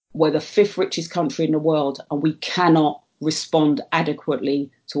We're the 5th richest country in the world, and we cannot respond adequately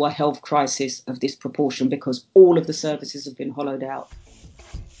to a health crisis of this proportion because all of the services have been hollowed out.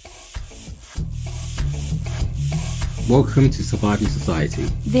 Welcome to Surviving Society.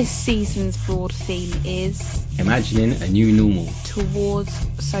 This season's broad theme is imagining a new normal towards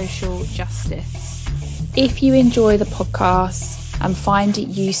social justice. If you enjoy the podcast and find it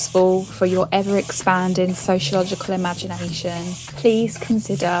useful for your ever-expanding sociological imagination, please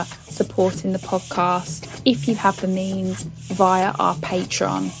consider supporting the podcast if you have the means via our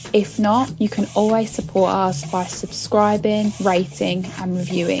Patreon. If not, you can always support us by subscribing, rating and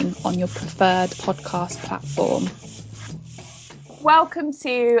reviewing on your preferred podcast platform. Welcome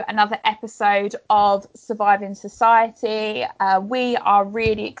to another episode of Surviving Society. We are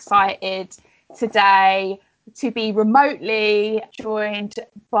really excited today to be remotely joined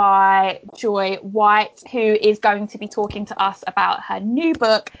by Joy White, who is going to be talking to us about her new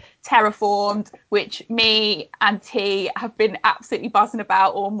book, Terraformed, which me and T have been absolutely buzzing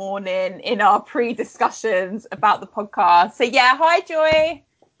about all morning in our pre-discussions about the podcast. So yeah, hi Joy.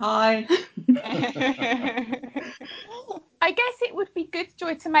 Hi. I guess it would be good,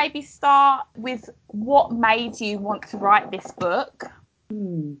 Joy, to maybe start with what made you want to write this book.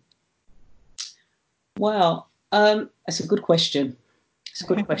 Well, that's a good question. It's a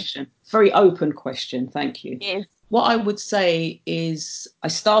good question. Very open question. Thank you. Yes. What I would say is I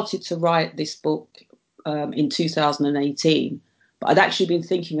started to write this book in 2018, but I'd actually been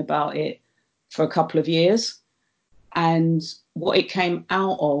thinking about it for a couple of years. And what it came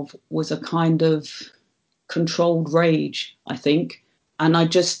out of was a kind of controlled rage, I think. And I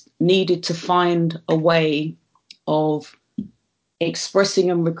just needed to find a way of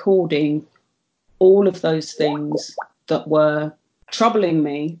expressing and recording all of those things that were troubling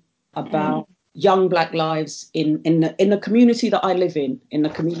me about young Black lives in the community that I live in the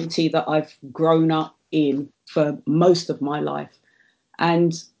community that I've grown up in for most of my life.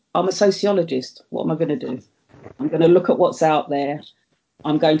 And I'm a sociologist. What am I going to do? I'm going to look at what's out there.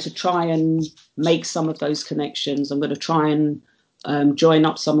 I'm going to try and make some of those connections. I'm going to try and join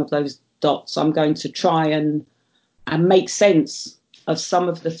up some of those dots. I'm going to try and make sense of some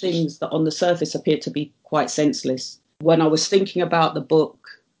of the things that on the surface appear to be quite senseless. When I was thinking about the book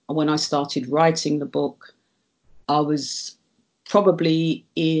and when I started writing the book, I was probably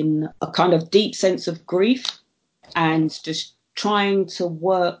in a kind of deep sense of grief and just trying to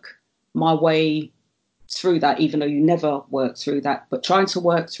work my way through that, even though you never work through that, but trying to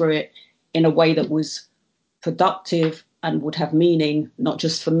work through it in a way that was productive and would have meaning, not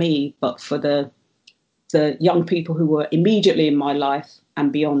just for me, but for the young people who were immediately in my life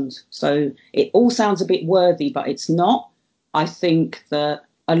and beyond. So it all sounds a bit worthy, but it's not. I think that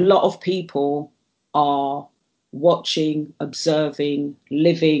a lot of people are watching, observing,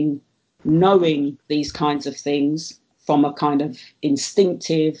 living, knowing these kinds of things from a kind of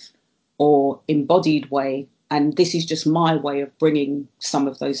instinctive or embodied way. And this is just my way of bringing some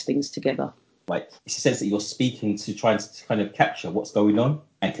of those things together. Like, it's a sense that you're speaking to try to kind of capture what's going on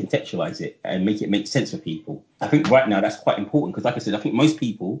and contextualize it and make it make sense for people. I think right now that's quite important because, like I said, I think most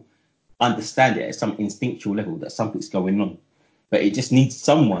people understand it at some instinctual level that something's going on, but it just needs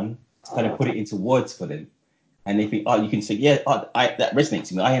someone to kind of put it into words for them. And they think, you can say, that resonates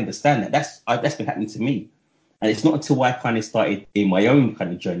to me. I understand that. That's been happening to me. And it's not until I kind of started in my own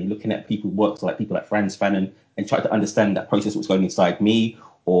kind of journey, looking at people's works, like people like Frantz Fanon, and try to understand that process, what's going inside me,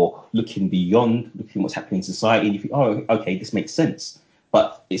 or looking beyond, looking what's happening in society, and you think, oh, okay, this makes sense.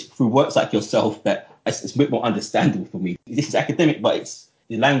 But it's through works like yourself that it's a bit more understandable for me. This is academic, but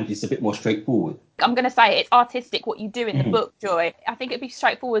the language is a bit more straightforward. I'm going to say it's artistic what you do in the book, Joy. I think it'd be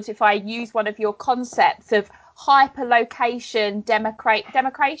straightforward if I use one of your concepts of hyperlocation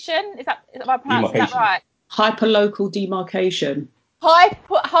demarcation. Is that am I pronouncing that right? Hyperlocal demarcation.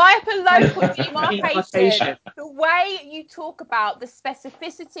 Hyperlocal demarcation. The way you talk about the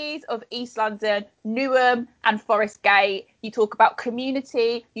specificities of East London, Newham and Forest Gate, you talk about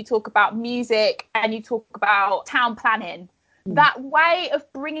community, you talk about music, and you talk about town planning. That way of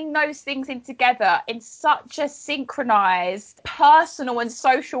bringing those things in together in such a synchronized, personal and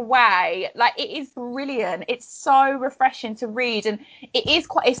social way, like, it is brilliant. It's so refreshing to read, and it's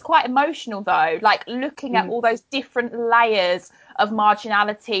quite emotional though, like looking at all those different layers of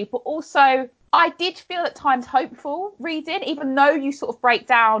marginality, but also I did feel at times hopeful reading, even though you sort of break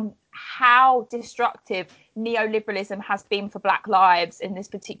down how destructive neoliberalism has been for Black lives in this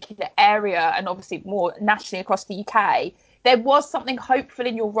particular area and obviously more nationally across the UK. There was something hopeful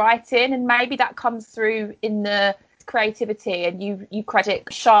in your writing, and maybe that comes through in the creativity, and you credit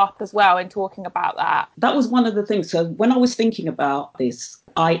Sharp as well in talking about that. That was one of the things. So when I was thinking about this,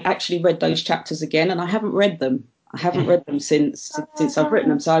 I actually read those chapters again, and I haven't read them. I haven't read them since I've written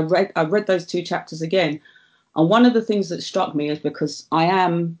them. So I read those 2 chapters again. And one of the things that struck me is because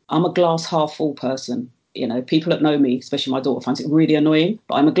I'm a glass half full person. You know, people that know me, especially my daughter, finds it really annoying,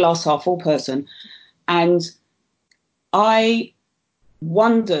 but I'm a glass half full person. And I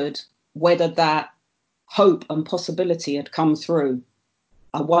wondered whether that hope and possibility had come through.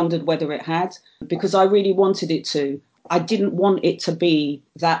 I wondered whether it had, because I really wanted it to. I didn't want it to be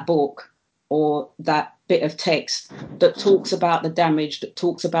that book or that bit of text that talks about the damage, that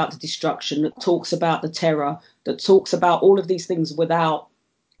talks about the destruction, that talks about the terror, that talks about all of these things without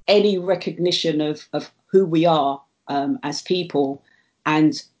any recognition of who we are as people,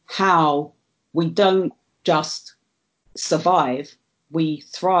 and how we don't just survive, we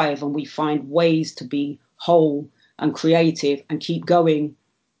thrive, and we find ways to be whole and creative and keep going,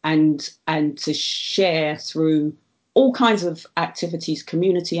 and to share through all kinds of activities,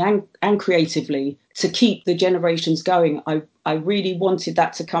 community and creatively, to keep the generations going. I really wanted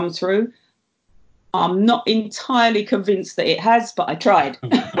that to come through. I'm not entirely convinced that it has, but I tried.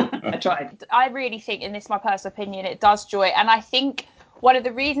 I tried. I really think, and this is my personal opinion, it does, Joy. And I think one of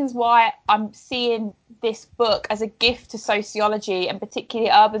the reasons why I'm seeing this book as a gift to sociology, and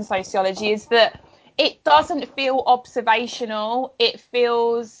particularly urban sociology, is that it doesn't feel observational. It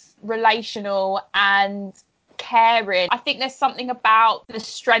feels relational and caring. I think there's something about the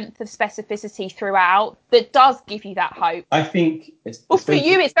strength of specificity throughout that does give you that hope. I think for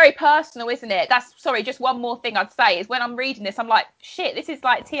you it's very personal, isn't it? Just one more thing I'd say is, when I'm reading this, I'm like, shit, this is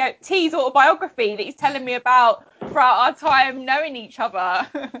like T's autobiography that he's telling me about throughout our time knowing each other.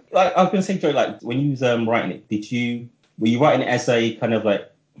 Like, I was gonna say, Joy, like, when you was writing it, were you writing it as a kind of like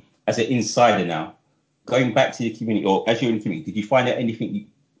as an insider now, going back to your community, or as you're in the community, did you find out anything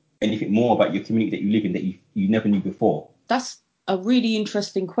more about your community that you live in that you never knew before? That's a really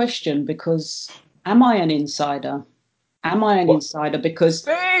interesting question, because am I an insider? Insider? Because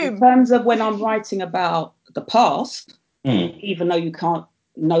in terms of when I'm writing about the past, even though you can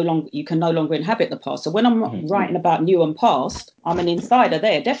no longer inhabit the past. So when I'm writing about new and past, I'm an insider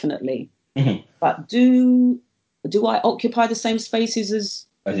there, definitely. But do I occupy the same spaces as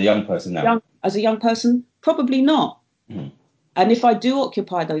a young person now? As a young person? Probably not. And if I do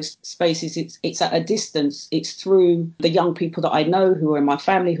occupy those spaces, it's at a distance. It's through the young people that I know, who are in my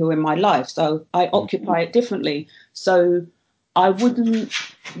family, who are in my life. So I occupy it differently. So I wouldn't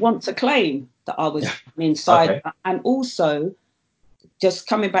want to claim that I was an insider. Okay. And also, just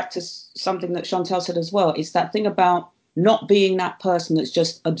coming back to something that Chantal said as well, it's that thing about not being that person that's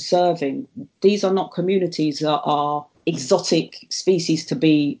just observing. These are not communities that are exotic species to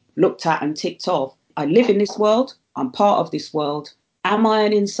be looked at and ticked off. I live in this world. I'm part of this world. Am I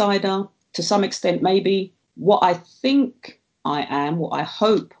an insider? To some extent, maybe. What I think I am, what I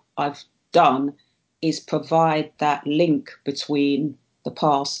hope I've done, is provide that link between the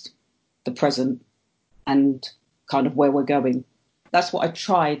past, the present, and kind of where we're going. That's what I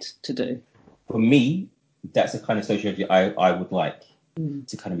tried to do. For me, that's the kind of sociology I would like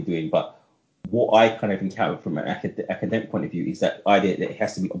to kind of be doing. But what I kind of encountered from an academic point of view is that idea that it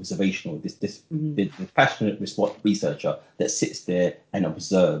has to be observational. The passionate researcher that sits there and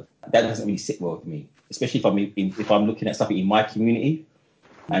observes, that doesn't really sit well with me, especially if I'm looking at something in my community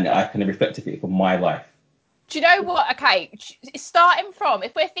and I kind of reflect it from my life. Do you know what? Okay, starting from,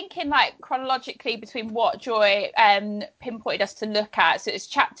 if we're thinking like chronologically between what Joy pinpointed us to look at, so it's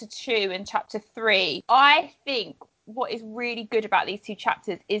chapter 2 and chapter 3, I think what is really good about these 2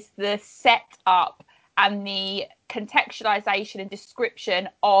 chapters is the setup and the contextualization and description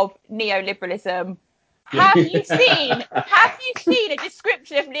of neoliberalism. Have you seen a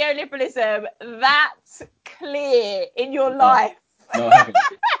description of neoliberalism that clear in your life? No, I haven't.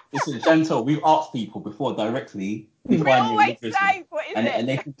 Listen, Chantal, we've asked people before directly. We always say, what is it? And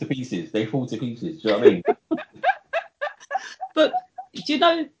they fall to pieces. Do you know what I mean? But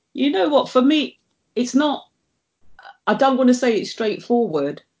do you know what? For me, it's not. I don't want to say it's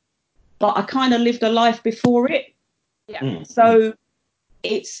straightforward, but I kind of lived a life before it. Yeah. So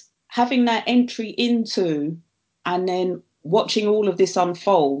it's having that entry into, and then watching all of this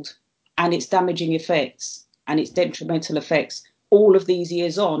unfold and its damaging effects and its detrimental effects all of these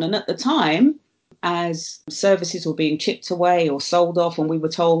years on. And at the time, as services were being chipped away or sold off, and we were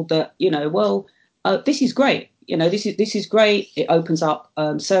told that, this is great. This is great. It opens up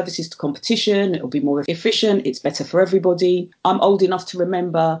services to competition. It'll be more efficient. It's better for everybody. I'm old enough to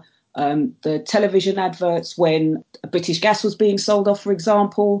remember the television adverts when British Gas was being sold off, for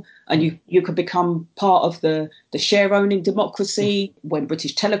example, and you could become part of the share owning democracy when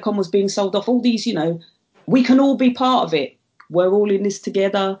British Telecom was being sold off. All these, we can all be part of it. We're all in this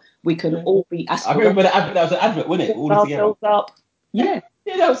together. We can all be. I remember that was an advert, wasn't it? All together. Up. Yeah.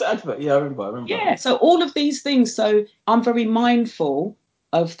 Yeah, that was an advert. Yeah, I remember. Yeah. So all of these things. So I'm very mindful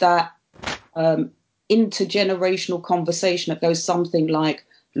of that intergenerational conversation that goes something like,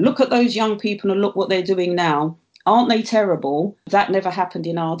 look at those young people and look what they're doing now. Aren't they terrible? That never happened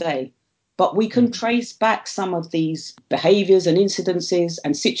in our day. But we can trace back some of these behaviours and incidences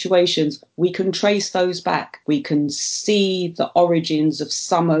and situations. We can trace those back. We can see the origins of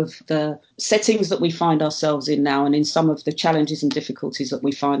some of the settings that we find ourselves in now, and in some of the challenges and difficulties that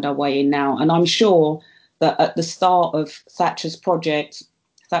we find our way in now. And I'm sure that at the start of Thatcher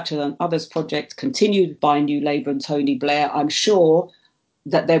and others' project, continued by New Labour and Tony Blair, I'm sure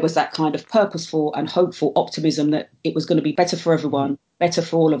that there was that kind of purposeful and hopeful optimism that it was going to be better for everyone, better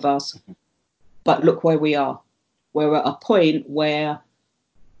for all of us. But look where we are. We're at a point where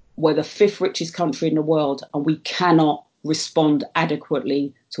we're the 5th richest country in the world, and we cannot respond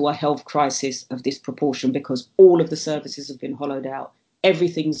adequately to a health crisis of this proportion because all of the services have been hollowed out.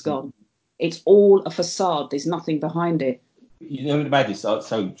 Everything's gone. It's all a facade. There's nothing behind it. You know about this.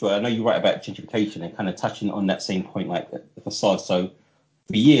 So, Joy, I know you're right about gentrification and kind of touching on that same point, like the facade. So,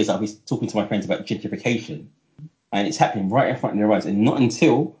 for years, I've been talking to my friends about gentrification, and it's happening right in front of their eyes. And not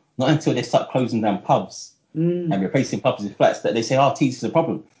until they start closing down pubs and replacing pubs with flats that they say, this is a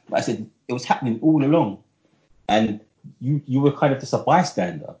problem. But I said, it was happening all along. And you were kind of just a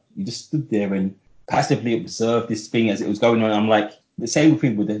bystander. You just stood there and passively observed this thing as it was going on. I'm like, the same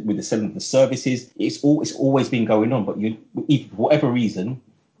thing with the selling of the services. It's always been going on, but for whatever reason,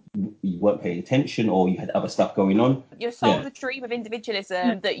 you weren't paying attention, or you had other stuff going on. You're sold the dream of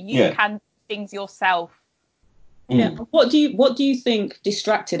individualism that you can do things yourself. Yeah. What do you think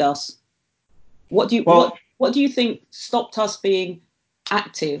distracted us? What do you think stopped us being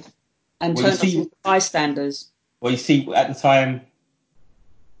active and turned us into bystanders? Well, you see, at the time,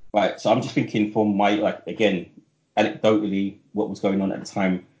 right. So I'm just thinking from my again, anecdotally, what was going on at the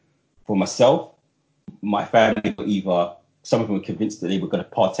time for myself. My family were either, some of them were convinced that they were going to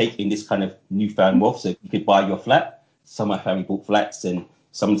partake in this kind of newfound wealth, so you could buy your flat. Some of my family bought flats and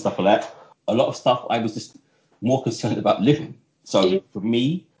some of the stuff like that. A lot of stuff I was just more concerned about living. So for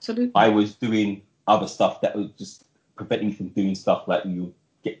me, I was doing other stuff that would just prevent me from doing stuff like you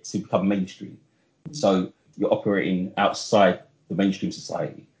get to become mainstream. So you're operating outside the mainstream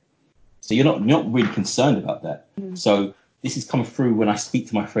society. So you're not really concerned about that. So this is coming through when I speak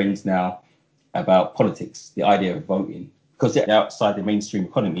to my friends now about politics, the idea of voting, because they're outside the mainstream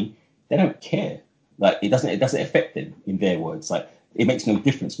economy. They don't care. Like it doesn't affect them, in their words. Like it makes no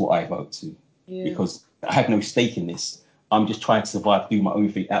difference what I vote to, because I have no stake in this. I'm just trying to survive, do my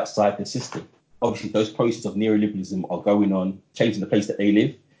own thing outside the system. Obviously, those processes of neoliberalism are going on, changing the place that they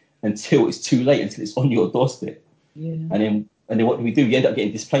live until it's too late, until it's on your doorstep. And then what do? You end up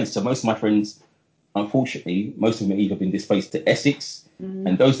getting displaced. So most of my friends, unfortunately, most of them have either been displaced to Essex,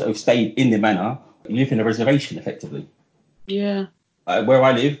 and those that have stayed in the manor live in a reservation, effectively. Yeah. Where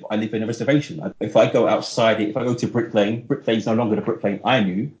I live in a reservation. If I go outside it, if I go to Brick Lane is no longer the Brick Lane I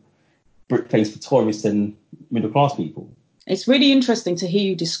knew. Brick Lane's for tourists and middle class people. It's really interesting to hear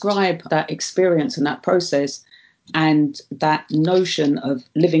you describe that experience and that process and that notion of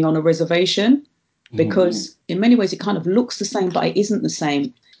living on a reservation, because in many ways it kind of looks the same, but it isn't the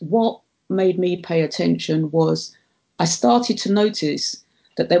same. What made me pay attention was I started to notice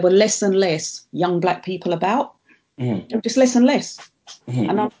that there were less and less young black people about. Just less and less.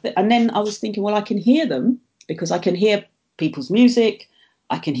 And then I was thinking, well, I can hear them because I can hear people's music,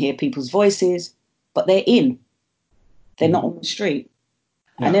 I can hear people's voices, but they're not on the street.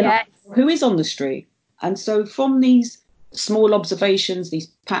 And then who is on the street? And so from these small observations, these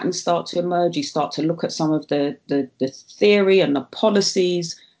patterns start to emerge. You start to look at some of the theory and the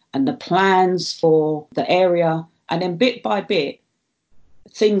policies and the plans for the area. And then bit by bit,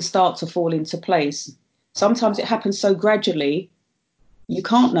 things start to fall into place. Sometimes it happens so gradually, you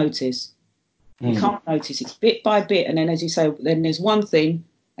can't notice. You can't notice. It's bit by bit. And then, as you say, then there's one thing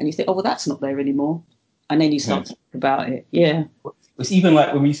and you think, oh, well, that's not there anymore. And then you start to think about it. Yeah. It's even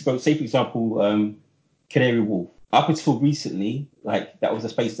like when we used to go, say, for example, Canary Wharf. Up until recently, like that was a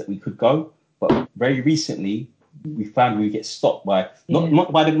space that we could go. But very recently, we found we get stopped by,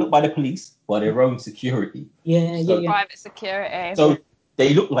 not by the police, by their own security. Private security. So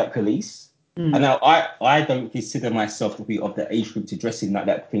they look like police. And now I don't consider myself to be of the age group to dress in like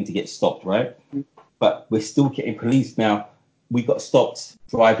that thing to get stopped, right? But we're still getting police now. we got stopped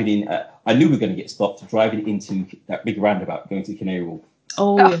driving in. I knew we were going to get stopped driving into that big roundabout going to Canary Wharf.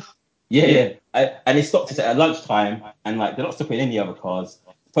 Oh, yeah. And they stopped us at lunchtime, and like they're not stopping any other cars.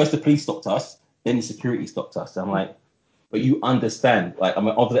 First the police stopped us, then the security stopped us. I'm like, but you understand, like I'm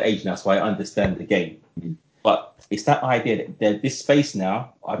of the age now, so I understand the game. But it's that idea that this space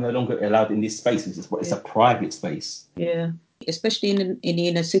now, I'm no longer allowed in this space. It's a private space. Yeah. Especially in the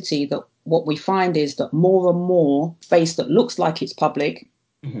inner city, that what we find is that more and more space that looks like it's public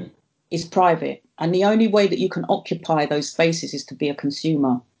is private. And the only way that you can occupy those spaces is to be a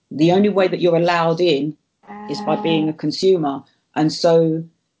consumer. The only way that you're allowed in is by being a consumer. And so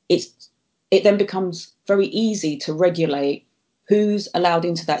it then becomes very easy to regulate who's allowed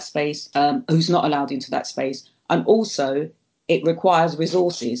into that space, who's not allowed into that space. And also it requires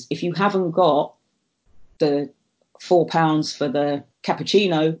resources. If you haven't got the £4 for the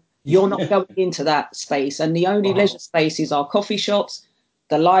cappuccino, you're not going into that space. And the only leisure spaces are coffee shops.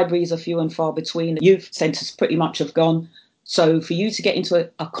 The libraries are few and far between. The youth centres pretty much have gone. So for you to get into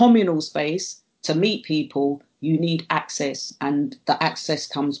a communal space to meet people, you need access, and the access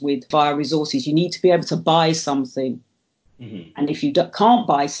comes via resources. You need to be able to buy something. And if you can't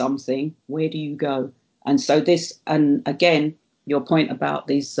buy something, where do you go? And so and again, your point about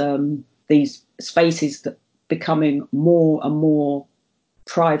these spaces that becoming more and more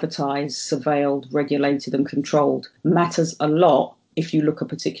privatised, surveilled, regulated and controlled matters a lot if you look a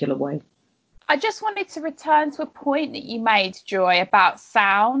particular way. I just wanted to return to a point that you made, Joy, about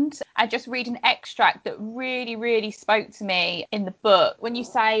sound, and just read an extract that really, really spoke to me in the book. When you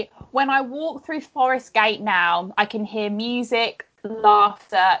say, when I walk through Forest Gate now, I can hear music,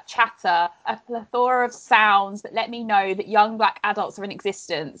 laughter, chatter, a plethora of sounds that let me know that young black adults are in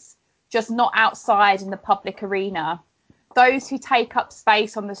existence, just not outside in the public arena. Those who take up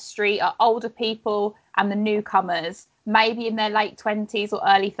space on the street are older people and the newcomers, maybe in their late 20s or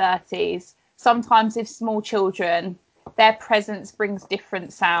early 30s. Sometimes with small children, their presence brings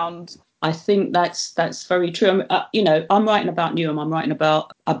different sound. I think that's very true. I'm writing about Newham. I'm writing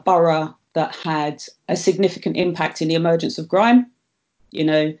about a borough that had a significant impact in the emergence of grime.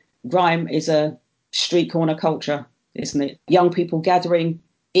 Grime is a street corner culture, isn't it? Young people gathering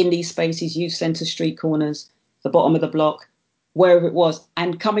in these spaces, youth centre, street corners, the bottom of the block, wherever it was,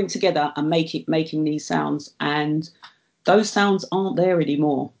 and coming together and making these sounds. And those sounds aren't there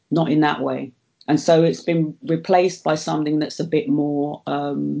anymore, not in that way. And so it's been replaced by something that's a bit more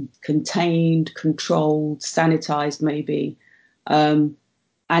contained, controlled, sanitized maybe. And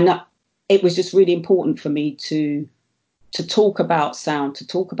it was just really important for me to talk about sound, to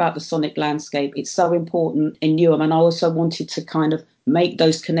talk about the sonic landscape. It's so important in Newham. And I also wanted to kind of make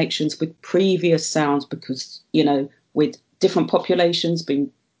those connections with previous sounds because, with different populations, being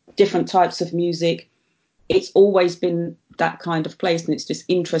different types of music, it's always been that kind of place. And it's just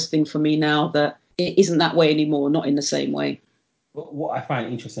interesting for me now that it isn't that way anymore, not in the same way. What I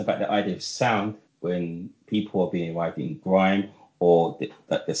find interesting about the idea of sound when people are being arrived in grime or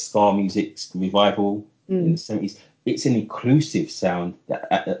the ska music revival in the 70s, it's an inclusive sound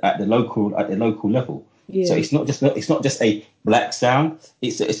at the local level. Yeah. So it's not just a black sound.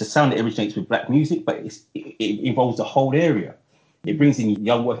 It's a sound that originates with black music, but it involves the whole area. It brings in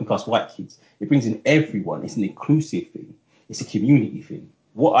young working class white kids. It brings in everyone. It's an inclusive thing. It's a community thing.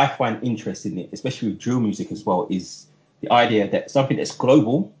 What I find interesting in it, especially with drill music as well, is the idea that something that's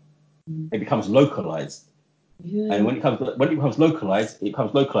global, it becomes localized. Yeah. And when it becomes localized,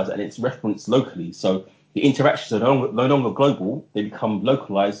 and it's referenced locally. So the interactions are no longer global. They become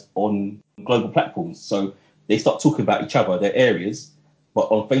localized on global platforms. So they start talking about each other, their areas, but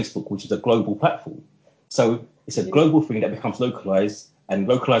on Facebook, which is a global platform. So it's a global thing that becomes localized, and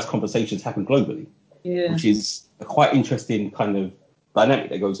localized conversations happen globally, which is a quite interesting kind of dynamic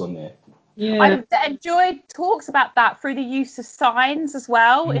that goes on there. Yeah. And Joy talks about that through the use of signs as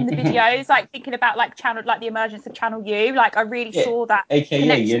well in the videos, like thinking about the emergence of Channel U. Like I really saw that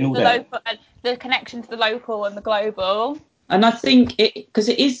connection to the local, and the connection to the local and the global. And I think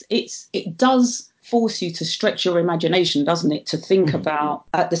it does force you to stretch your imagination, doesn't it? To think about,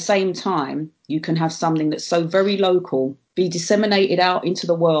 at the same time, you can have something that's so very local be disseminated out into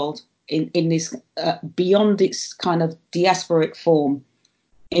the world in this beyond its kind of diasporic form,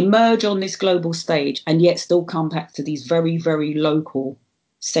 emerge on this global stage, and yet still come back to these very, very local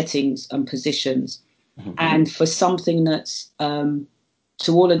settings and positions. And for something that's, to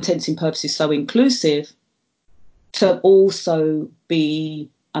all intents and purposes, so inclusive, to also be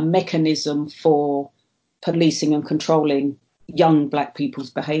a mechanism for policing and controlling young black people's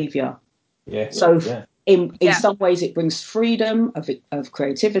behaviour. In some ways it brings freedom of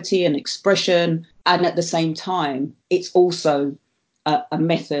creativity and expression, And at the same time, it's also a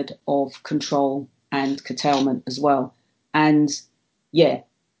method of control and curtailment as well. And yeah,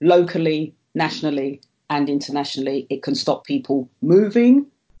 locally, nationally, and internationally, it can stop people moving,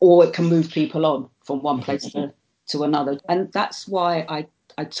 or it can move people on from one place to another. And that's why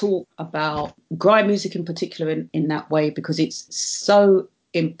I talk about grime music in particular in that way, because it's so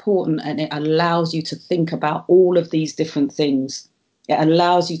important, and it allows you to think about all of these different things. It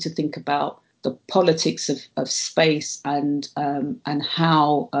allows you to think about the politics of space and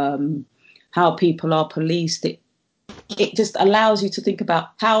how people are policed. It just allows you to think about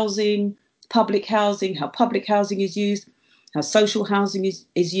housing, public housing, how public housing is used, how social housing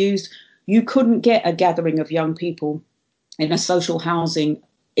is used. You couldn't get a gathering of young people in a social housing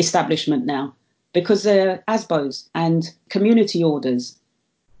establishment now, because they're ASBOs and community orders.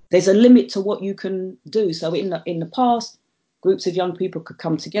 There's a limit to what you can do. So in the past, groups of young people could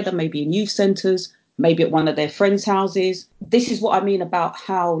come together, maybe in youth centres, maybe at one of their friends' houses. This is what I mean about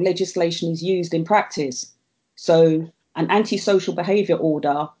how legislation is used in practice. So an antisocial behaviour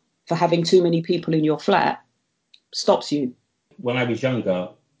order for having too many people in your flat stops you. When I was younger,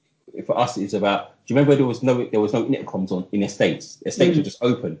 for us, it's about, do you remember there was no intercoms on in estates? Estates were just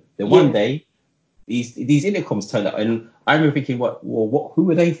open. Then one day, these intercoms turned up, and I remember thinking, who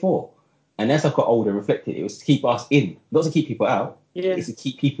were they for? And as I got older, reflected, it was to keep us in, not to keep people out. Yeah. It's to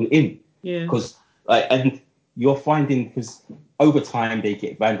keep people in. Yeah. Because and you're finding, because over time they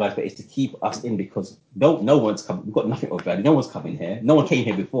get vandalized, but it's to keep us in, because no one's coming. We've got nothing of value. No one's coming here. No one came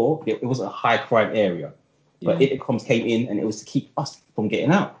here before. It was a high crime area, but intercoms came in, and it was to keep us from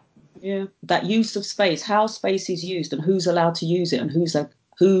getting out. Yeah, that use of space, how space is used, and who's allowed to use it, and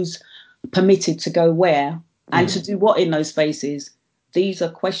who's permitted to go where and to do what in those spaces. These are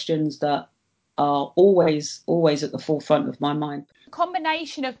questions that are always at the forefront of my mind. The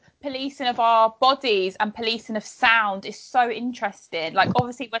combination of policing of our bodies and policing of sound is so interesting. Like,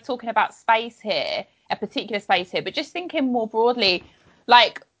 obviously we're talking about space here, a particular space here, but just thinking more broadly,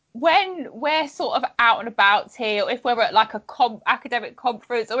 like when we're sort of out and about here, or if we're at like a academic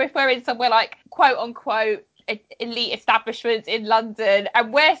conference, or if we're in somewhere like quote unquote elite establishments in London,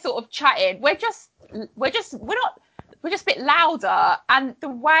 and we're sort of chatting, we're just a bit louder, and the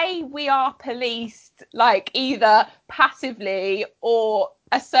way we are policed, like either passively or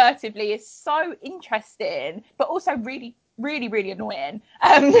assertively, is so interesting, but also really, really, really annoying.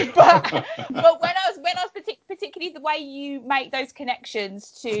 But when I was particularly the way you make those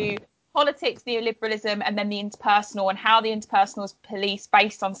connections to politics, neoliberalism, and then the interpersonal, and how the interpersonal is policed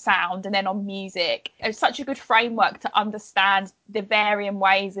based on sound and then on music, it's such a good framework to understand the varying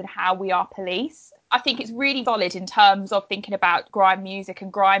ways in how we are policed. I think it's really solid in terms of thinking about grime music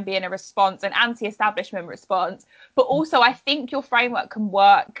and grime being a response, an anti-establishment response. But also, I think your framework can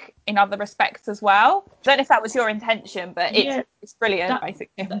work in other respects as well. I don't know if that was your intention, but it's brilliant.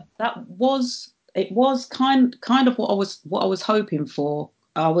 Basically, it was kind of what I was hoping for.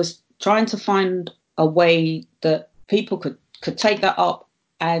 I was trying to find a way that people could take that up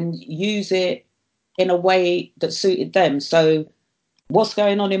and use it in a way that suited them. So, what's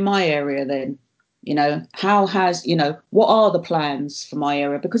going on in my area then? You know, what are the plans for my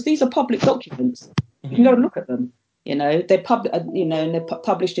area? Because these are public documents. You can go and look at them. You know, they're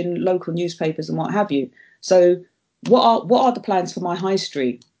published in local newspapers and what have you. So what are the plans for my high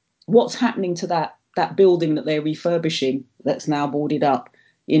street? What's happening to that building that they're refurbishing that's now boarded up?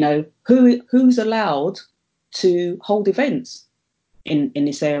 You know, who's allowed to hold events in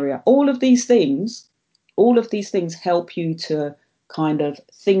this area? All of these things help you to kind of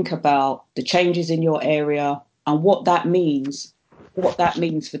think about the changes in your area and what that means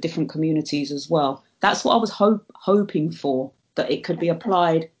for different communities as well. That's what I was hoping for, that it could be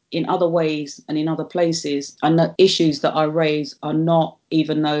applied in other ways and in other places, and the issues that I raise are not,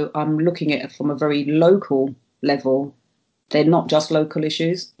 even though I'm looking at it from a very local level, they're not just local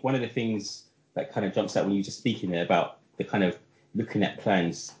issues. One of the things that kind of jumps out when you're just speaking there about the kind of looking at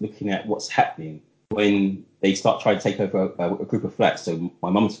plans, looking at what's happening when they start trying to take over a group of flats, so my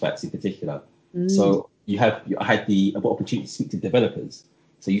mum's flats in particular. So I had the opportunity to speak to developers.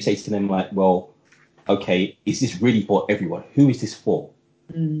 So you say to them like, well, okay, is this really for everyone? Who is this for?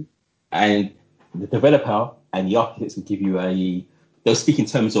 And the developer and the architects will give you they'll speak in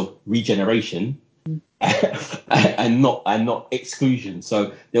terms of regeneration and not exclusion.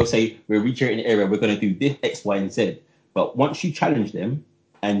 So they'll say, we're regenerating an area, we're going to do this X, Y, and Z. But once you challenge them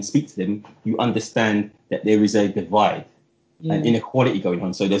and speak to them, you understand that there is a divide and inequality going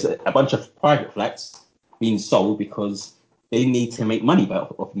on. So there's a bunch of private flats being sold because they need to make money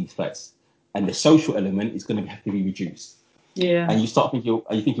off these flats, and the social element is going to have to be reduced. Yeah. And you start thinking,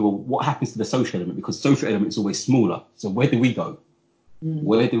 well, what happens to the social element? Because social element is always smaller. So where do we go?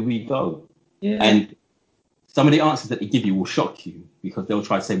 Where do we go? Yeah. And some of the answers that they give you will shock you, because they'll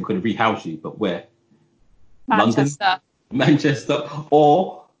try to say, we're going to rehouse you, but where? Manchester. London? Manchester?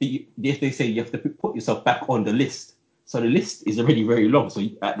 Or if they say you have to put yourself back on the list. So the list is already very long. So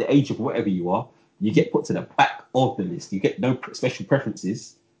at the age of whatever you are, you get put to the back of the list. You get no special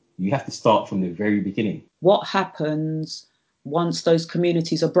preferences. You have to start from the very beginning. What happens once those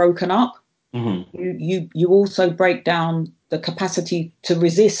communities are broken up? Mm-hmm. You also break down the capacity to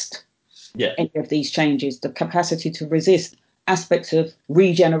resist any of these changes, the capacity to resist aspects of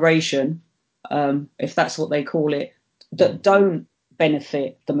regeneration, if that's what they call it, that don't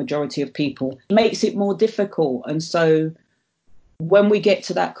benefit the majority of people. It makes it more difficult. And so when we get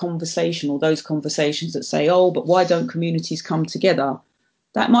to that conversation, or those conversations that say, oh, but why don't communities come together?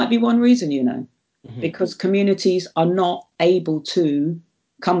 That might be one reason, because communities are not able to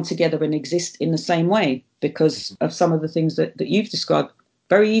come together and exist in the same way because of some of the things that you've described.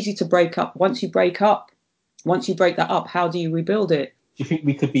 Very easy to break up. Once you break that up, how do you rebuild it? Do you think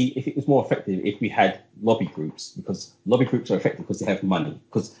we could be, if it was more effective, if we had lobby groups? Because lobby groups are effective because they have money.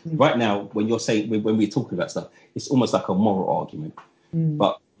 Because right now, when you're saying, when we're talking about stuff, it's almost like a moral argument.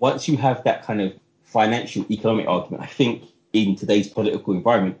 But once you have that kind of financial, economic argument, I think in today's political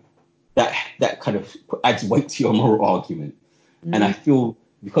environment, that kind of adds weight to your moral argument. And I feel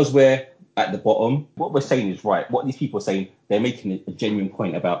because we're at the bottom, what we're saying is right. What these people are saying, they're making a genuine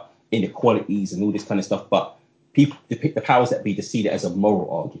point about inequalities and all this kind of stuff. But people, the powers that be, to see that as a moral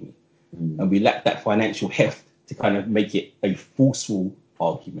argument. And we lack that financial heft to kind of make it a forceful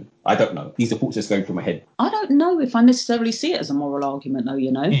argument. I don't know. These are thoughts that's going through my head. I don't know if I necessarily see it as a moral argument,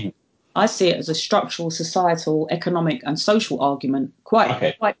 though, I see it as a structural, societal, economic and social argument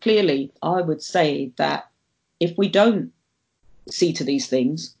quite clearly. I would say that if we don't see to these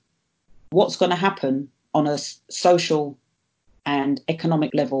things, what's going to happen on a social and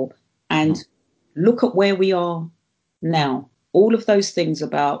economic level, and look at where we are now. All of those things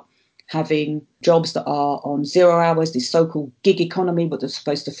about having jobs that are on 0 hours, this so-called gig economy, but they're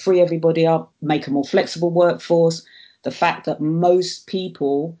supposed to free everybody up, make a more flexible workforce. The fact that most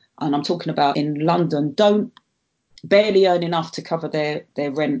people, and I'm talking about in London, don't barely earn enough to cover their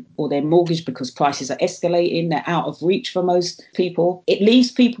rent or their mortgage because prices are escalating. They're out of reach for most people. It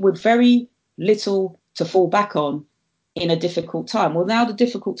leaves people with very little to fall back on in a difficult time. Well, now the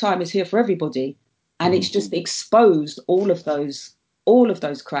difficult time is here for everybody, and it's just exposed all of those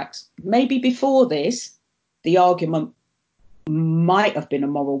cracks. Maybe before this, the argument might have been a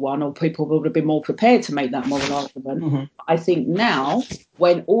moral one, or people would have been more prepared to make that moral argument. I think now,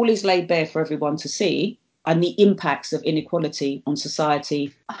 when all is laid bare for everyone to see, and the impacts of inequality on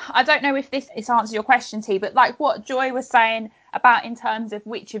society. I don't know if this answers your question, T, but like what Joy was saying about in terms of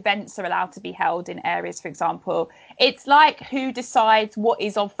which events are allowed to be held in areas, for example, it's like who decides what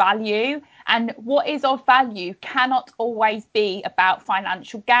is of value, and what is of value cannot always be about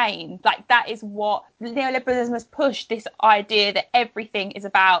financial gain. Like that is what neoliberalism has pushed, this idea that everything is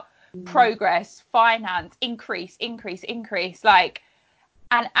about progress, finance, increase. Like,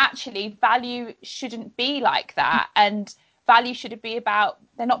 and actually value shouldn't be like that. And value should be about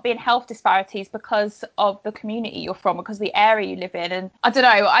there not being health disparities because of the community you're from, because of the area you live in. And I don't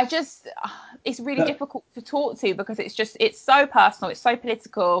know, it's really difficult to talk to because it's so personal, it's so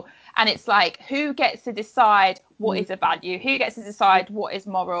political, and it's like who gets to decide what is a value, who gets to decide what is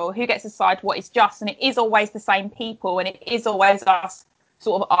moral, who gets to decide what is just. And it is always the same people, and it is always us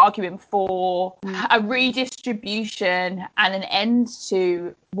sort of arguing for a redistribution and an end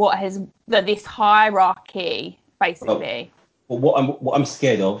to what has this hierarchy, basically. But what I'm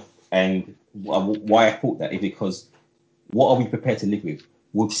scared of, and why I thought that, is because what are we prepared to live with?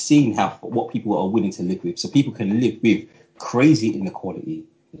 We've seen what people are willing to live with. So people can live with crazy inequality,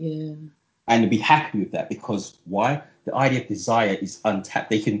 and be happy with that, because why? The idea of desire is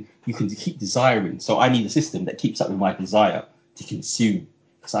untapped. You can keep desiring. So I need a system that keeps up with my desire to consume,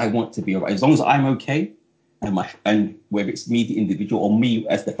 because I want to be alright. As long as I'm okay, and whether it's me, the individual, or me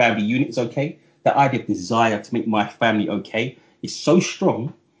as the family unit is okay, the idea of desire to make my family okay is so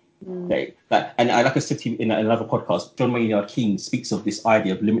strong. And like I said to you in another podcast, John Maynard Keynes speaks of this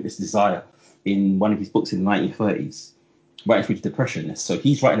idea of limitless desire in one of his books in the 1930s, writing through depression. So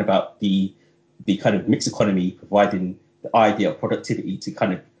he's writing about the kind of mixed economy providing the idea of productivity to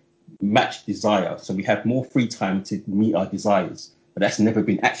kind of match desire. So we have more free time to meet our desires, but that's never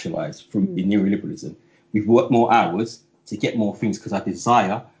been actualized through in neoliberalism. We've worked more hours to get more things because our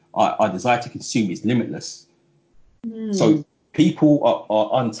desire to consume is limitless. So people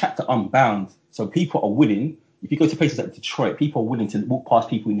are untapped, unbound. So people are willing if you go to places like Detroit, people are willing to walk past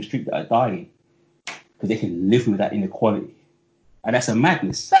people in the street that are dying because they can live with that inequality. And that's a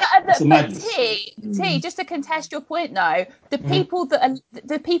madness. That's a madness. T, just to contest your point though, the people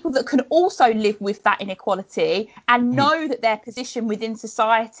that can also live with that inequality and know that their position within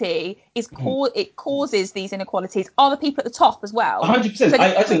society is it causes these inequalities are the people at the top as well. 100%.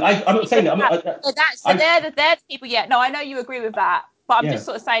 I'm not saying that. They're the people. Yeah, no, I know you agree with that, but I'm just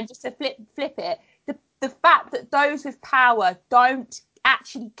sort of saying, just to flip it, the fact that those with power don't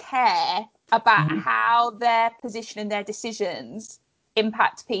actually care about how their position and their decisions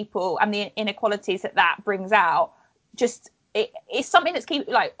impact people and the inequalities that brings out, it's something that's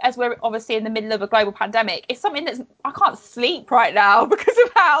as we're obviously in the middle of a global pandemic, it's something that's, I can't sleep right now because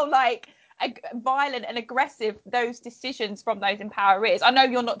of how violent and aggressive those decisions from those in power is. I know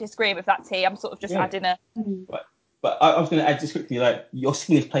you're not disagreeing with that, T. I'm sort of just adding a... But I was going to add just quickly, you're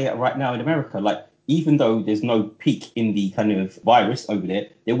seeing this play out right now in America. Even though there's no peak in the kind of virus over there,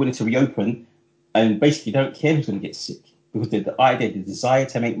 they're willing to reopen and basically don't care who's going to get sick, because the desire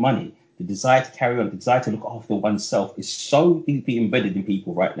to make money, the desire to carry on, the desire to look after oneself is so deeply embedded in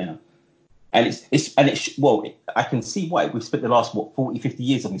people right now. And I can see why we've spent the last 40, 50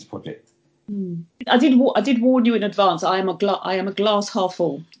 years on this project. I did warn you in advance. I am a glass half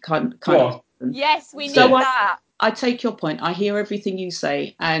full kind of person. Yes, we need that. I take your point. I hear everything you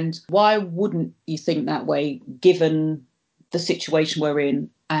say, and why wouldn't you think that way, given the situation we're in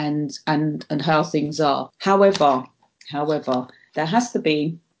and how things are? However, there has to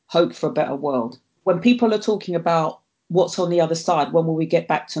be hope for a better world. When people are talking about what's on the other side, when will we get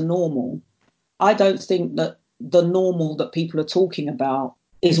back to normal? I don't think that the normal that people are talking about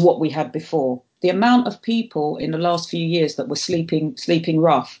is what we had before. The amount of people in the last few years that were sleeping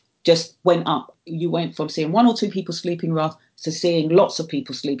rough just went up. You went from seeing one or two people sleeping rough to seeing lots of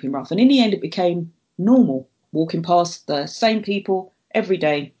people sleeping rough. And in the end, it became normal, walking past the same people every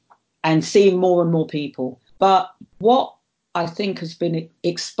day and seeing more and more people. But what I think has been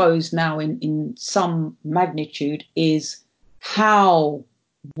exposed now in some magnitude is how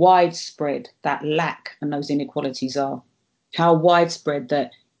widespread that lack and those inequalities are. How widespread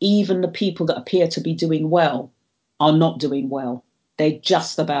that even the people that appear to be doing well are not doing well. They're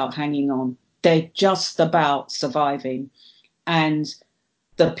just about hanging on. They're just about surviving. And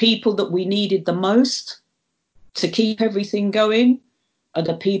the people that we needed the most to keep everything going are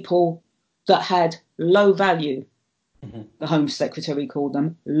the people that had low value. The Home Secretary called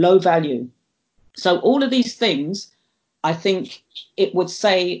them low value. So all of these things, I think it would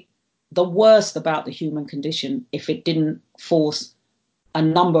say the worst about the human condition if it didn't force a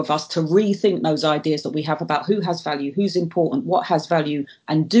number of us to rethink those ideas that we have about who has value, who's important, what has value,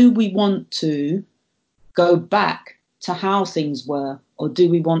 and do we want to go back to how things were, or do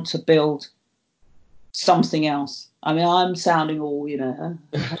we want to build something else? I mean, I'm sounding all, we love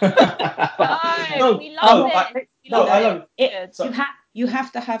it. You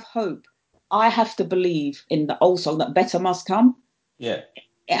have to have hope. I have to believe in the old song that better must come. Yeah.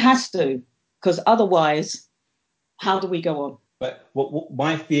 It has to, because otherwise, how do we go on? But what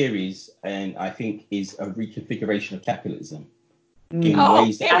my fear is, and I think, is a reconfiguration of capitalism in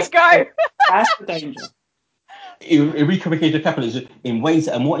ways that... Here we go. That's the danger. A reconfiguration of capitalism in ways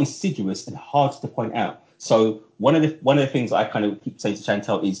that are more insidious and hard to point out. So one of the things I kind of keep saying to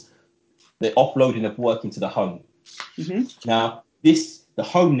Chantel is the offloading of work into the home. Mm-hmm. Now, the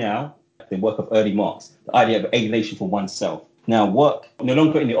home now, the work of early Marx, the idea of alienation for oneself. Now, work no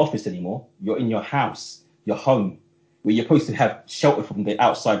longer in the office anymore. You're in your house, your home, where you're supposed to have shelter from the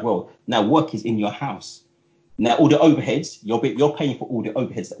outside world. Now, work is in your house. Now, all the overheads, you're paying for all the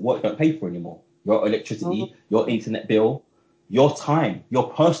overheads that work don't pay for anymore. Your electricity, your internet bill, your time,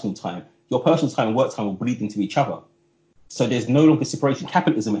 your personal time and work time will bleed into each other. So there's no longer separation.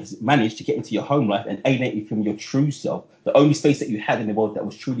 Capitalism has managed to get into your home life and alienate you from your true self, the only space that you had in the world that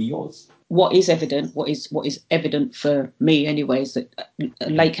was truly yours. What is evident for me anyway, is that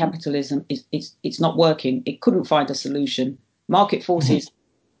late capitalism it's not working. It couldn't find a solution. Market forces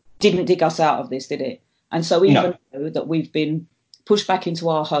didn't dig us out of this, did it? And so even though that we've been pushed back into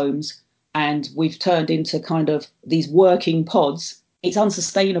our homes and we've turned into kind of these working pods, it's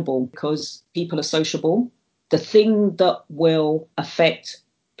unsustainable because people are sociable. The thing that will affect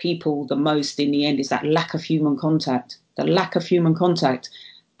people the most in the end is that lack of human contact,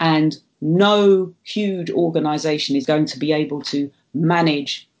 and no huge organisation is going to be able to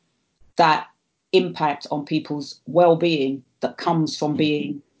manage that impact on people's well-being that comes from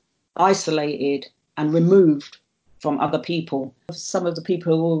being isolated and removed from other people. Some of the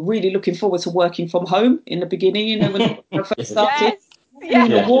people who were really looking forward to working from home in the beginning, when I first started,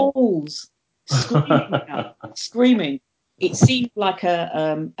 the walls, screaming. It seemed like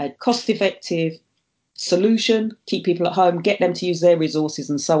a cost-effective solution, keep people at home, get them to use their resources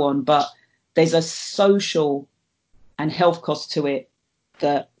and so on. But there's a social and health cost to it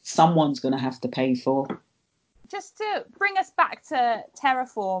that someone's going to have to pay for. Just to bring us back to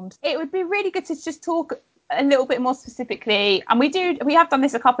Terraformed, it would be really good to just talk a little bit more specifically, and we have done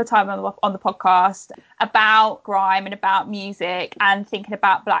this a couple of times on the podcast, about grime and about music and thinking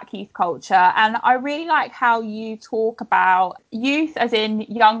about Black youth culture. And I really like how you talk about youth as in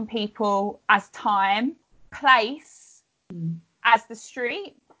young people as time, place as the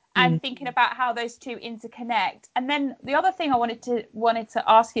street, and thinking about how those two interconnect. And then the other thing I wanted to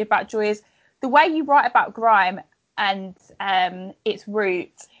ask you about, Joy, is the way you write about grime and its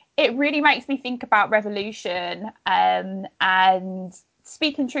roots. It really makes me think about revolution and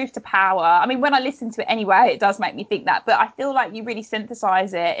speaking truth to power. I mean, when I listen to it anyway, it does make me think that, but I feel like you really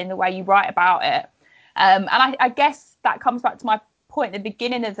synthesize it in the way you write about it. And I guess that comes back to my point at the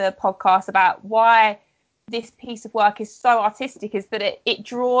beginning of the podcast about why this piece of work is so artistic, is that it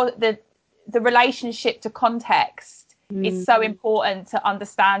draws the relationship to context is so important to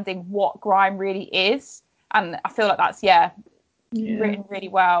understanding what grime really is. And I feel like that's, written really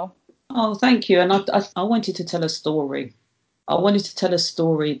well. Oh, thank you. And I wanted to tell a story. I wanted to tell a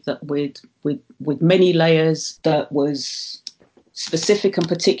story that with many layers, that was specific and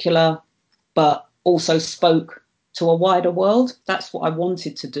particular, but also spoke to a wider world. That's what I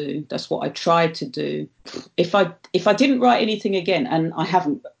wanted to do. That's what I tried to do. If I didn't write anything again, and I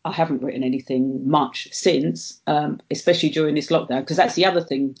haven't written anything much since, especially during this lockdown, because that's the other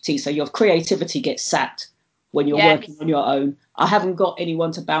thing, Tisa, your creativity gets sapped when you're working on your own. I haven't got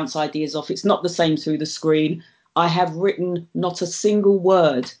anyone to bounce ideas off. It's not the same through the screen. I have written not a single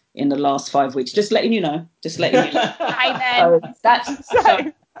word in the last 5 weeks. Just letting you know. Amen.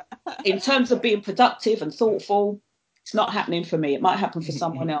 So in terms of being productive and thoughtful, it's not happening for me. It might happen for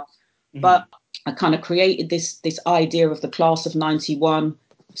someone else. But I kind of created this idea of the class of 91.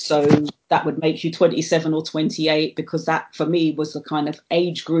 So that would make you 27 or 28, because that for me was the kind of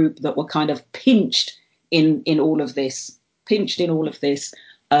age group that were kind of pinched in all of this,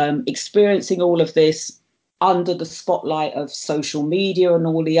 experiencing all of this under the spotlight of social media and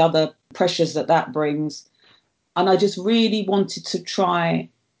all the other pressures that brings. And I just really wanted to try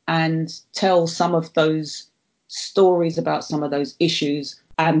and tell some of those stories about some of those issues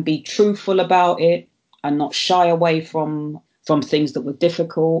and be truthful about it and not shy away from things that were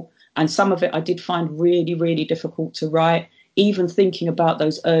difficult. And some of it I did find really, really difficult to write. Even thinking about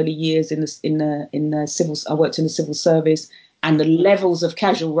those early years in the civil, I worked in the civil service, and the levels of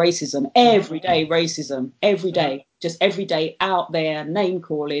casual racism, everyday racism, every day out there, name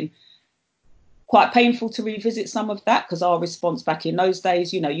calling. Quite painful to revisit some of that, because our response back in those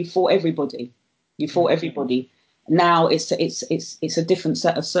days, you fought everybody. Now it's a different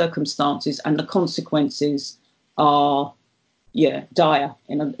set of circumstances, and the consequences are dire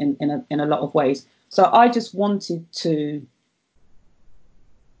in a lot of ways. So I just wanted to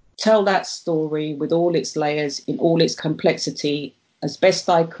tell that story with all its layers, in all its complexity, as best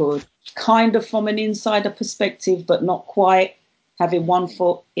I could, kind of from an insider perspective, but not quite, having one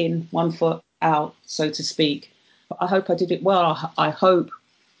foot in, one foot out, so to speak. But I hope I did it well. I hope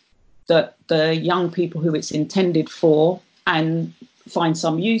that the young people who it's intended for and find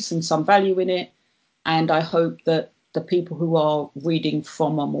some use and some value in it. And I hope that the people who are reading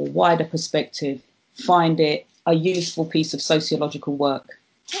from a more wider perspective find it a useful piece of sociological work.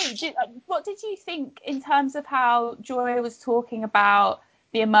 What did you think in terms of how Joy was talking about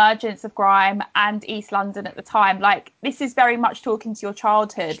the emergence of grime and East London at the time? Like, this is very much talking to your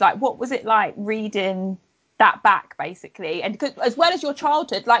childhood. Like, what was it like reading that back, basically? And as well as your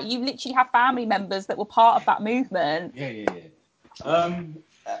childhood, like, you literally have family members that were part of that movement.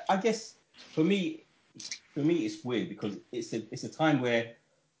 I guess for me it's weird, because it's a time where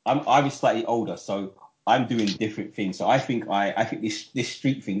I was slightly older, so I'm doing different things. So I think this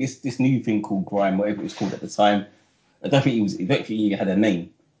street thing, this new thing called grime, whatever it was called at the time, I don't think it had a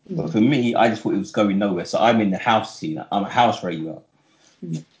name. But for me, I just thought it was going nowhere. So I'm in the house scene. I'm a house raver.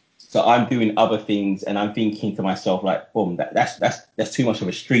 So I'm doing other things, and I'm thinking to myself, like, boom, that's too much of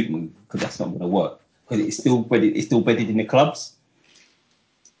a street move, because that's not going to work, because it's still bedded in the clubs.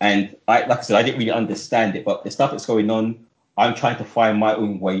 And like I said, I didn't really understand it, but the stuff that's going on, I'm trying to find my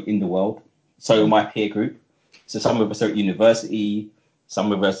own way in the world. So my peer group. So some of us are at university,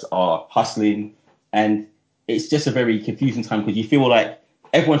 some of us are hustling, and it's just a very confusing time, because you feel like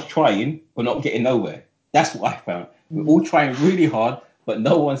everyone's trying but not getting nowhere. That's what I found. We're all trying really hard, but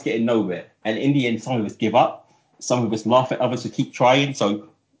no one's getting nowhere. And in the end, some of us give up. Some of us laugh at others who keep trying. So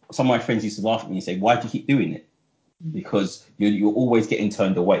some of my friends used to laugh at me and say, "Why do you keep doing it?" Because you're always getting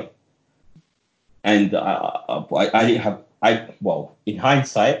turned away. And I didn't have, well, in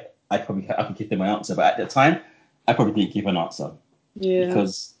hindsight, I could give them an answer, but at the time, I probably didn't give an answer. Yeah.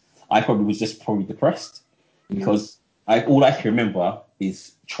 Because I probably was just depressed. Because all I can remember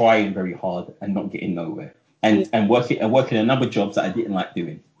is trying very hard and not getting nowhere. And working a number of jobs that I didn't like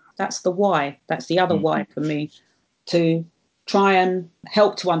doing. That's the why. That's the other why for me, to try and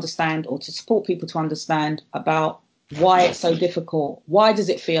help to understand, or to support people to understand about why it's so difficult. Why does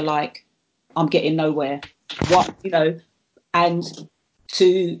it feel like I'm getting nowhere? What, and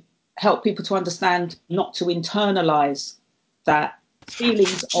to help people to understand not to internalize that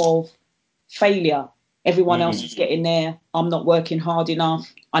feelings of failure. Everyone else is getting there. I'm not working hard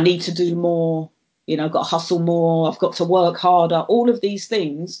enough. I need to do more. I've got to hustle more. I've got to work harder. All of these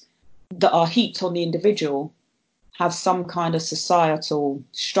things that are heaped on the individual have some kind of societal,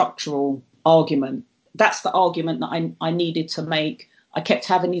 structural argument. That's the argument that I needed to make. I kept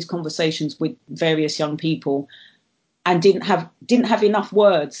having these conversations with various young people and didn't have enough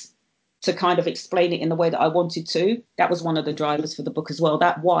words to kind of explain it in the way that I wanted to. That was one of the drivers for the book as well.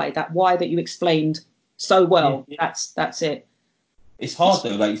 That why that you explained so well. Yeah. That's it. It's hard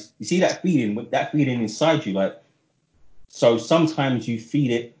though. Like, you see that feeling inside you. Like, so sometimes you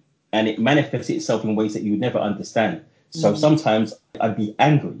feel it and it manifests itself in ways that you would never understand. So sometimes I'd be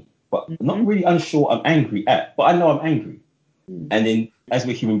angry, but not really unsure I'm angry at, but I know I'm angry. And then as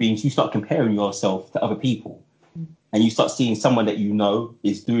we're human beings, you start comparing yourself to other people and you start seeing someone that you know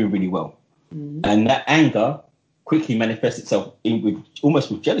is doing really well. And that anger quickly manifests itself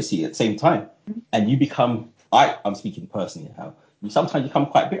almost with jealousy at the same time. And you become, I'm speaking personally now, sometimes you become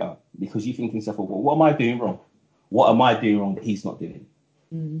quite bitter because you think to yourself, well, what am I doing wrong? What am I doing wrong that he's not doing?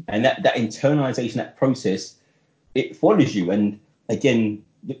 And that internalization, that process, it follows you. And again,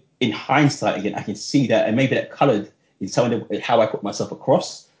 in hindsight, again, I can see that, and maybe that coloured in some of how I put myself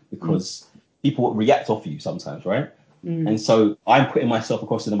across, because people react off you sometimes, right? And so I'm putting myself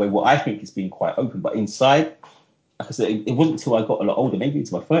across in a way what I think is being quite open, but inside, like I said, it wasn't until I got a lot older, maybe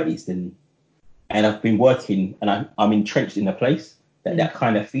into my 30s, and I've been working and I'm entrenched in a place that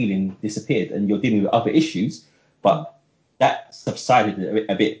kind of feeling disappeared, and you're dealing with other issues, but that subsided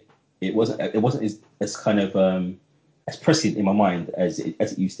a bit. It wasn't as kind of as prescient in my mind as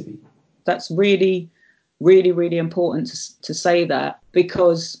it used to be. That's really, really, really important to say that,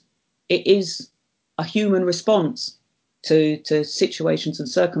 because it is a human response to situations and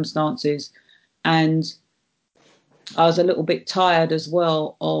circumstances. And I was a little bit tired as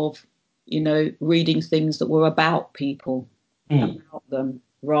well of, reading things that were about people, about them,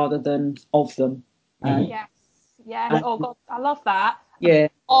 rather than of them. Yes. Oh God, I love that. Yeah.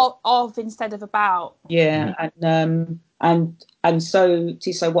 Of instead of about. Yeah. And so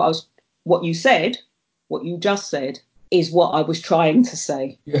what you just said is what I was trying to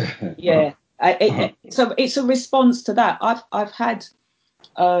say. Yeah. So it's a response to that. I've had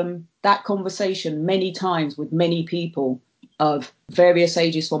that conversation many times with many people of various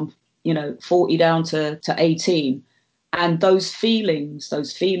ages, from 40 down to 18, and those feelings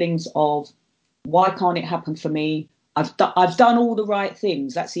of why can't it happen for me? I've done all the right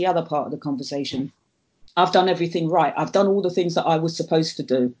things. That's the other part of the conversation. I've done everything right. I've done all the things that I was supposed to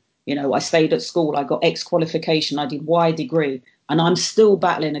do. I stayed at school. I got X qualification. I did Y degree, and I'm still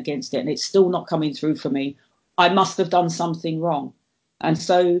battling against it, and it's still not coming through for me. I must have done something wrong. And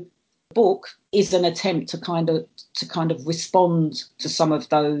so the book is an attempt to kind of respond to some of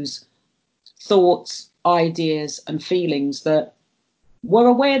those thoughts, ideas, and feelings that we're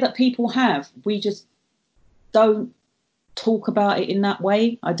aware that people have. We just don't talk about it in that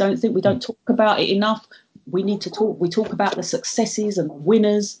way. I don't think we don't talk about it enough. We need to talk. We talk about the successes and the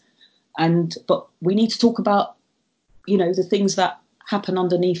winners, but we need to talk about, the things that happen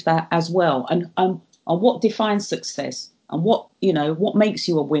underneath that as well, and what defines success, and what makes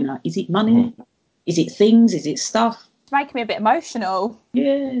you a winner. Is it money? Is it things? Is it stuff? It's making me a bit emotional.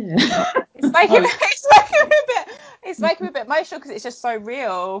 Yeah. It's making me a bit emotional because it's just so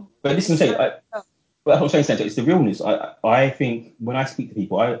real. But listen, but I'm saying, it's the realness. I think when I speak to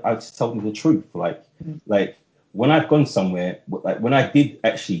people, I just tell them the truth. Like when I've gone somewhere, like when I did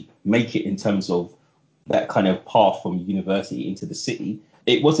actually make it in terms of that kind of path from university into the city,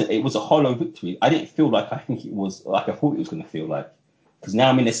 it was a hollow victory. I didn't feel like I thought it was going to feel like, because now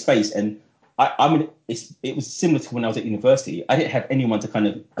I'm in a space, and it was similar to when I was at university. I didn't have anyone to kind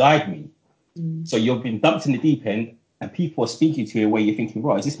of guide me. So you've been dumped in the deep end, and people are speaking to you in a way you're thinking,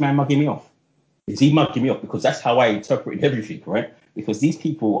 right, is this man mugging me off? Is he mugging me off? Because that's how I interpret everything, right? Because these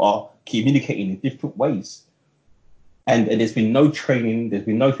people are communicating in different ways. and there's been no training, there's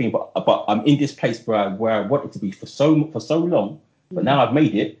been no thing, but I'm in this place where I wanted to be for so long, but now I've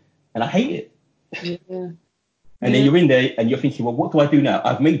made it and I hate it. Yeah. And then you're in there and you're thinking, well, what do I do now?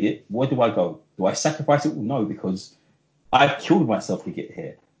 I've made it. Where do I go? Do I sacrifice it? Well, no, because I've killed myself to get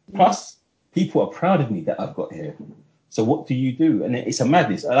here. Plus, people are proud of me that I've got here. So what do you do? And it's a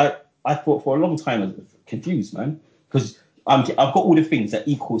madness. And I thought for a long time I was confused, man, because I've got all the things that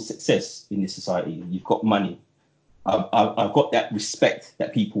equal success in this society. You've got money. I've got that respect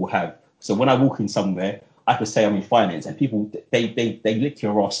that people have. So when I walk in somewhere, I could say I'm in finance, and people they lick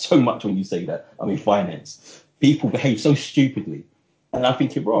your ass so much when you say that I'm in finance. People behave so stupidly, and I'm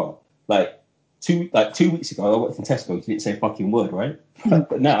thinking, bro, like 2 weeks ago, I worked in Tesco. You didn't say a fucking word, right?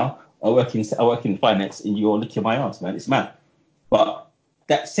 But now I work in finance, and you're licking my ass, man. It's mad. But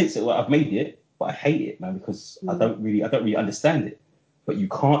that sense that I've made it, but I hate it, man, because I don't really understand it. But you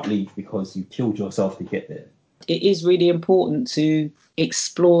can't leave because you killed yourself to get there. It is really important to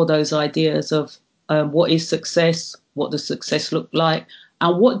explore those ideas of what is success, what does success look like,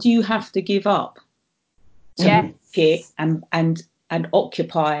 and what do you have to give up to get and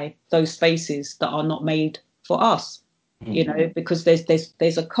occupy those spaces that are not made for us. You know, because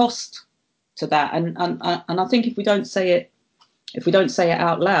there's a cost to that, and I think if we don't say it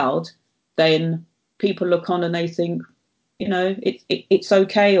out loud, then people look on and they think, you know, it's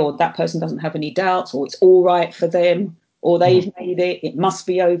okay, or that person doesn't have any doubts, or it's all right for them, or they've made it, it must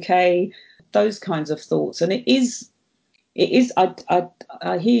be okay. Those kinds of thoughts. And it is I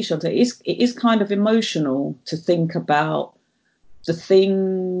hear you, Shante, it is kind of emotional to think about the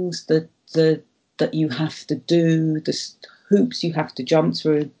things that you have to do, the hoops you have to jump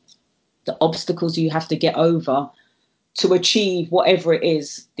through, the obstacles you have to get over to achieve whatever it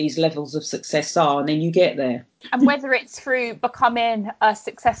is these levels of success are, and then you get there. And whether it's through becoming a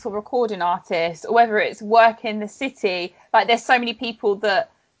successful recording artist, or whether it's work in the city, like there's so many people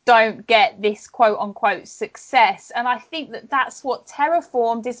that don't get this quote unquote success. And I think that that's what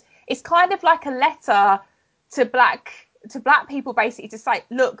Terraformed is. It's kind of like a letter to black people, basically, to say,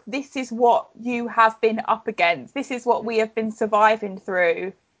 look, this is what you have been up against. This is what we have been surviving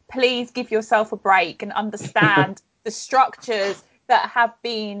through. Please give yourself a break and understand the structures that have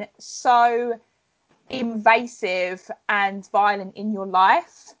been so invasive and violent in your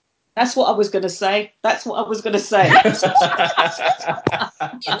life. That's what I was going to say. Exactly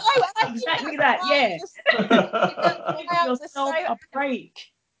that, yeah. Give yourself a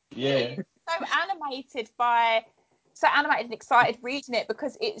break. Yeah. So animated and excited reading it,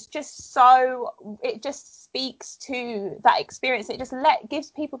 because it just speaks to that experience. It just gives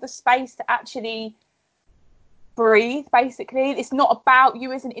people the space to actually breathe, basically. It's not about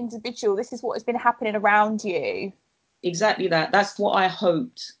you as an individual. This is what has been happening around you. Exactly that. That's what I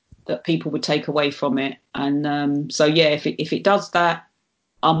hoped that people would take away from it. And so yeah, if it does that,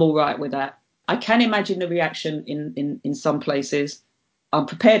 I'm all right with that. I can imagine the reaction in some places. I'm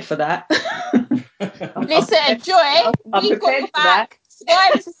prepared for that. Listen, Joy, we've got your back.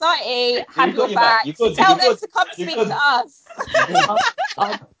 Survivor Society have your back. Tell them to come speak to us.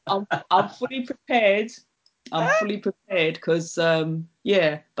 I'm fully prepared. I'm fully prepared because, but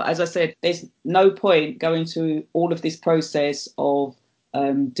as I said, there's no point going through all of this process of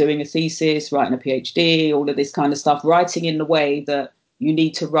doing a thesis, writing a PhD, all of this kind of stuff, writing in the way that you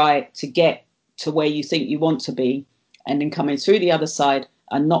need to write to get to where you think you want to be, and then coming through the other side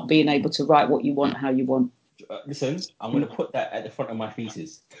and not being able to write what you want, how you want. Listen, I'm going to put that at the front of my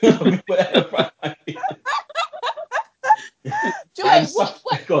thesis. Joy,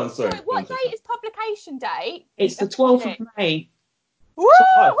 go on, sorry. What date is publication date? It's the 12th of May. Woo!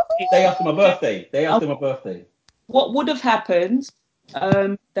 Day after my birthday. What would have happened?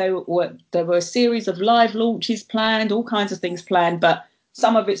 There were a series of live launches planned, all kinds of things planned, but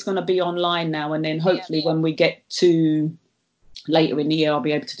some of it's going to be online now, and then hopefully when we get to later in the year, I'll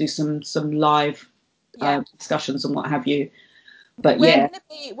be able to do some live discussions and what have you. But we're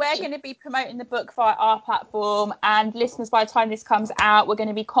going to be promoting the book via our platform, and listeners, by the time this comes out, we're going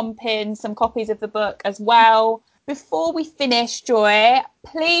to be comping some copies of the book as well. Before we finish, Joy,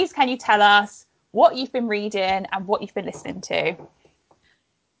 please can you tell us what you've been reading and what you've been listening to?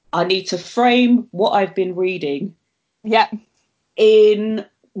 I need to frame what I've been reading in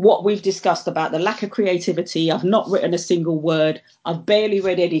what we've discussed about the lack of creativity. I've not written a single word. I've barely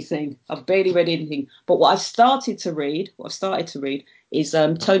read anything. But what I've started to read is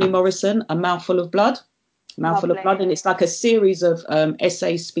Toni Morrison, A Mouthful of Blood. Mouthful of Blood. And it's like a series of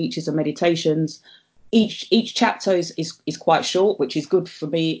essays, speeches and meditations. Each chapter is quite short, which is good for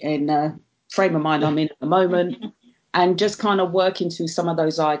me in the frame of mind I'm in at the moment. And just kind of working through some of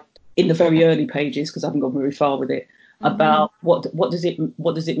those in the very early pages, because I haven't gone very far with it. about what does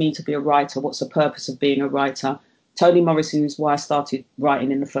it mean to be a writer? What's the purpose of being a writer? Toni Morrison is why I started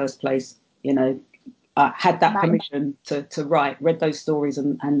writing in the first place. You know, I had that permission to write, read those stories,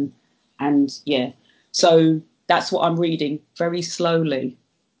 and yeah. So that's what I'm reading very slowly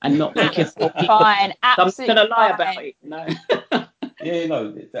and not thinking. Fine, absolutely. I'm going to lie about it. No. Yeah,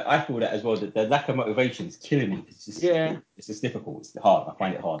 no, I feel that as well. The lack of motivation is killing me. It's just difficult. It's hard. I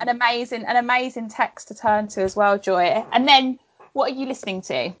find it hard. An amazing text to turn to as well, Joy. And then, what are you listening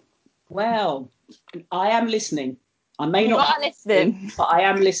to? Well, I am listening. I may You not are listening, but I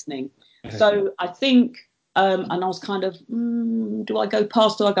am listening. So I think, and I was kind of, do I go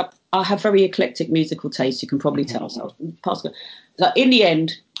past? Do I go? I have very eclectic musical taste. You can probably tell. So in the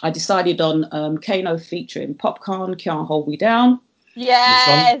end, I decided on Kano featuring Popcorn, Can't Hold Me Down.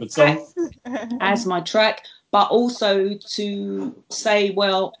 Yes. Good song. As my track, but also to say,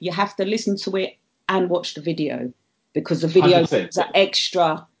 well, you have to listen to it and watch the video, because the video is that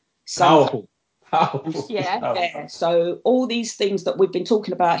extra powerful. Yeah. So all these things that we've been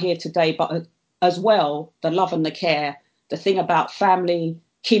talking about here today, but as well, the love and the care, the thing about family,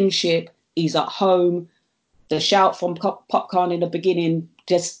 kinship, he's at home, the shout from Popcorn in the beginning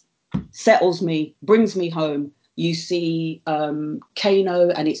just settles me, brings me home. You see Kano,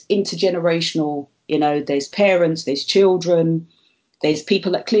 and it's intergenerational. You know, there's parents, there's children, there's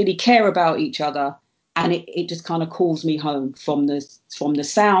people that clearly care about each other, and it just kind of calls me home from the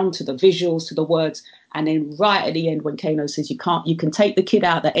sound to the visuals to the words. And then right at the end, when Kano says you can take the kid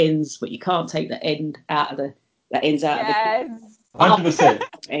out the ends, but you can't take the end out of the ends out of the kid. 100%.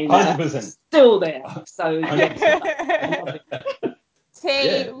 100%. Still there. So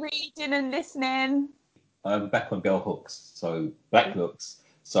T, reading and listening. I'm back on Bell Hooks, so Black Hooks.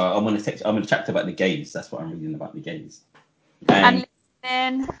 So I'm on a chapter about the gays. That's what I'm reading about, the gays. And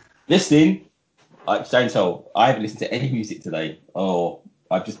listening. Chantal, I haven't listened to any music today. Oh,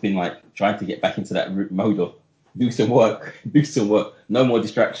 I've just been like trying to get back into that mode of do some work. No more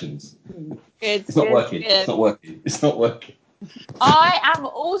distractions. It's not working. I am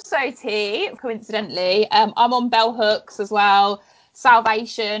also T, coincidentally. I'm on Bell Hooks as well.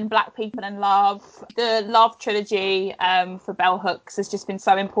 Salvation, Black People and Love. The Love trilogy for Bell Hooks has just been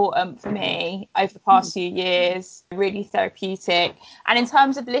so important for me over the past few years. Really therapeutic. And in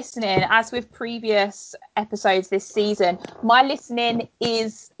terms of listening, as with previous episodes this season, my listening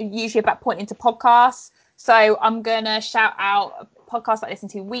is usually about pointing to podcasts. So I'm going to shout out a podcast I listen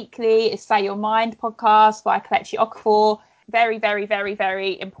to weekly. It's Say Your Mind podcast by Kelechi Okafor. Very, very, very,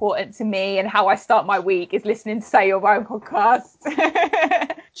 very important to me, and how I start my week is listening to Say Your Mind podcast.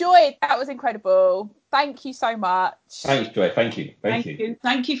 Joy, that was incredible. Thank you so much. Thanks, Joy. Thank you.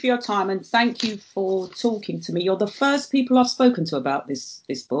 Thank you for your time, and thank you for talking to me. You're the first people I've spoken to about this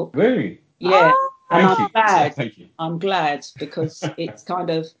book. Really? Yeah. And I'm glad. Thank you. I'm glad, because it's kind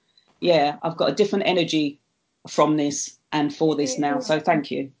of, I've got a different energy from this and for this now. So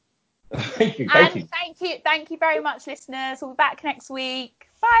thank you. Thank you. Thank you very much, listeners. We'll be back next week.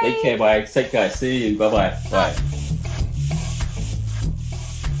 Bye. Take care. Bye. Take care. See you. Bye.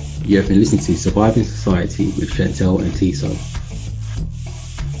 You have been listening to Surviving Society with Chantel and Tiso.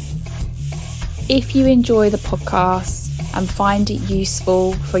 If you enjoy the podcast and find it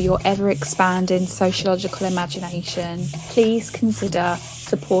useful for your ever-expanding sociological imagination, please consider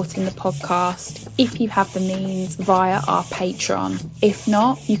supporting the podcast if you have the means via our Patreon. If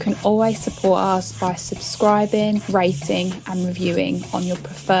not, you can always support us by subscribing, rating and reviewing on your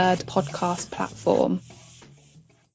preferred podcast platform.